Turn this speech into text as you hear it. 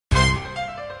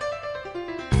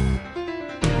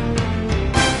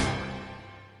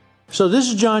So this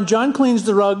is John. John cleans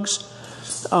the rugs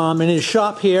in his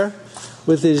shop here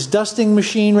with his dusting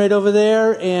machine right over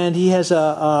there, and he has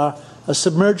a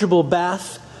submergible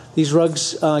bath. These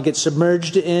rugs get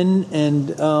submerged in,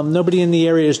 and nobody in the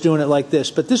area is doing it like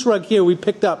this. But this rug here we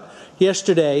picked up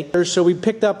yesterday, so we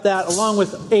picked up that along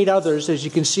with 8 others, as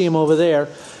you can see them over there.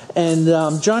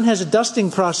 And John has a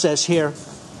dusting process here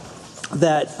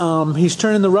that he's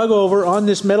turning the rug over on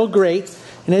this metal grate,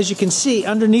 and as you can see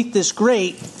underneath this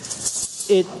grate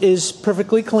it is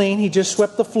perfectly clean. He just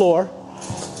swept the floor,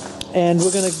 and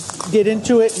we're going to get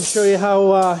into it and show you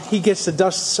how he gets the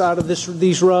dusts out of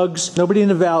these rugs. Nobody in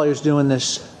the valley is doing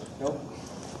this. Nope.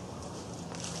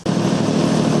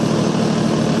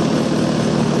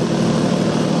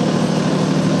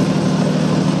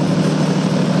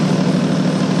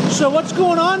 So what's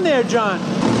going on there, John?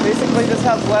 Basically this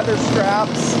has leather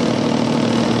straps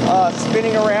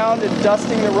spinning around and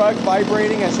dusting the rug,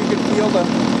 vibrating, as you can feel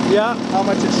how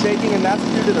much it's shaking, and that's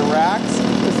due to the racks,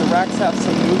 because the racks have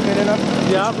some movement in them.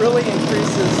 Which really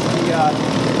increases the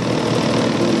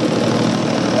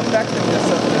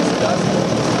effectiveness of this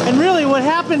dust. And really what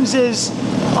happens is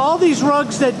all these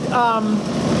rugs that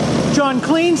John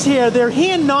cleans here, they're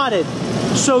hand knotted.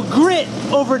 So grit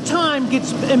over time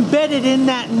gets embedded in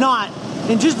that knot,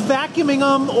 and just vacuuming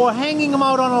them or hanging them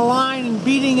out on a line and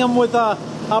beating them with a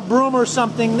broom or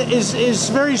something is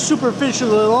very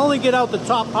superficial. It'll only get out the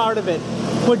top part of it.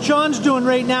 What John's doing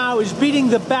right now is beating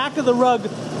the back of the rug,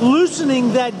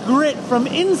 loosening that grit from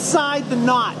inside the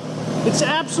knot. It's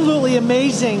absolutely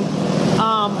amazing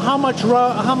how much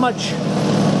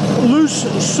loose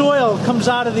soil comes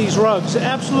out of these rugs.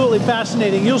 Absolutely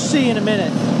fascinating. You'll see in a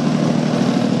minute.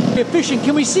 Efficient.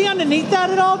 Can we see underneath that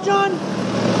at all, John?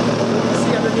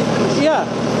 See underneath the machine? Yeah.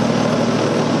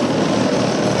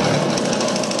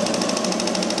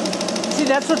 See,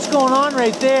 that's what's going on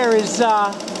right there is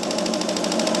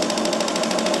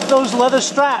those leather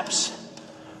straps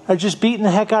are just beating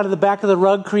the heck out of the back of the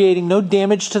rug, creating no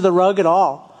damage to the rug at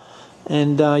all.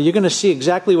 And you're going to see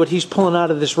exactly what he's pulling out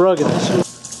of this rug.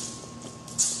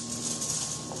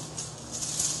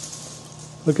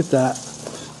 Look at that.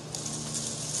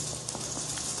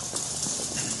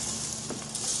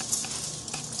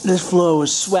 This floor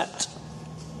was swept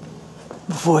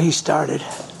before he started.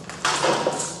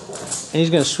 And he's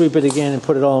going to sweep it again and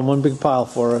put it all in one big pile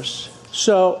for us.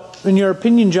 So, in your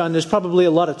opinion, John, there's probably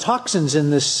a lot of toxins in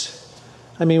this.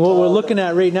 I mean, what we're looking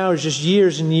at right now is just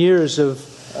years and years of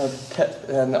pet.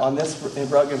 And on this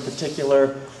rug in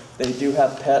particular, they do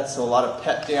have pets, so a lot of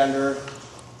pet dander,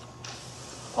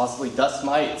 possibly dust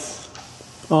mites.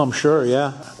 Oh, I'm sure,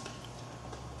 yeah.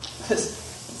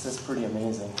 This is pretty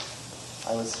amazing.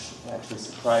 I was actually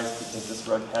surprised because this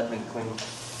rug had been cleaned.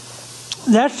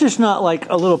 That's just not like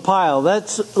a little pile.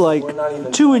 That's like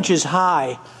 2 inches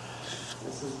high.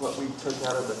 This is what we took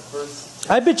out of the first.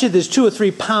 I bet you there's 2 or 3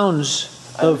 pounds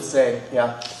I would say,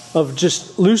 yeah, of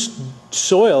just loose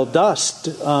soil, dust,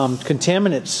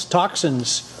 contaminants,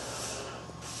 toxins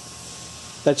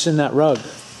that's in that rug.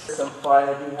 Some fine.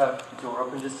 I do have to go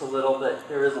open just a little bit.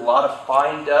 There is a lot of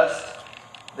fine dust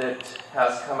that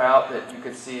has come out that you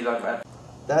can see.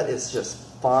 That is just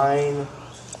fine,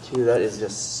 too. That is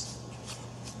just...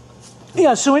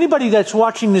 Yeah, so anybody that's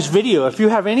watching this video, if you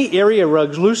have any area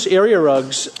rugs, loose area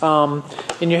rugs, and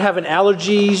you're having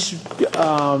allergies,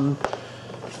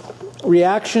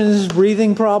 reactions,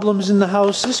 breathing problems in the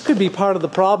house, this could be part of the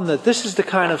problem, that this is the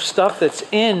kind of stuff that's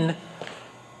in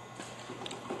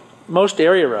most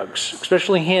area rugs,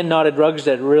 especially hand-knotted rugs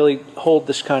that really hold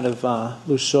this kind of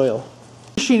loose soil.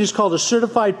 The machine is called a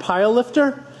certified pile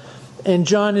lifter, and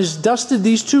John has dusted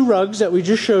these 2 rugs that we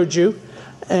just showed you,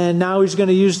 and now he's going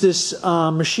to use this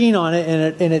machine on it,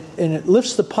 and it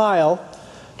lifts the pile,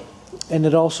 and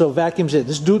it also vacuums it.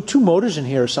 There's 2 motors in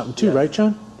here or something too, right,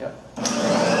 John? Yeah.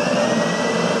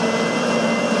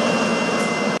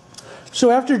 So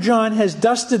after John has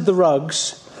dusted the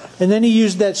rugs, and then he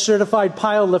used that certified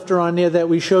pile lifter on there that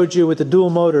we showed you with the dual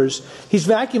motors, he's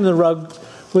vacuumed the rug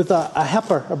with a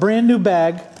HEPA, a brand new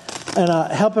bag, and a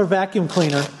HEPA vacuum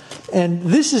cleaner. And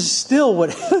this is still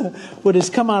what what has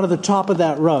come out of the top of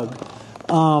that rug.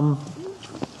 Out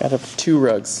of 2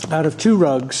 rugs. Out of 2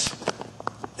 rugs.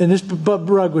 And this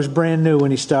rug was brand new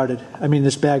when he started. I mean,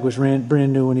 this bag was brand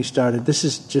new when he started. This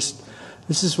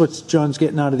is what John's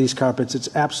getting out of these carpets.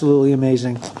 It's absolutely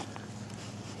amazing.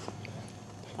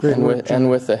 And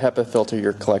with the HEPA filter,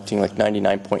 you're collecting like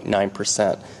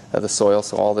 99.9% of the soil.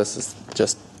 So all this is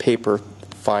just paper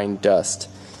fine dust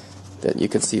that you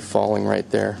can see falling right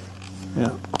there.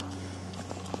 Yeah.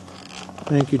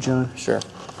 Thank you, John. Sure.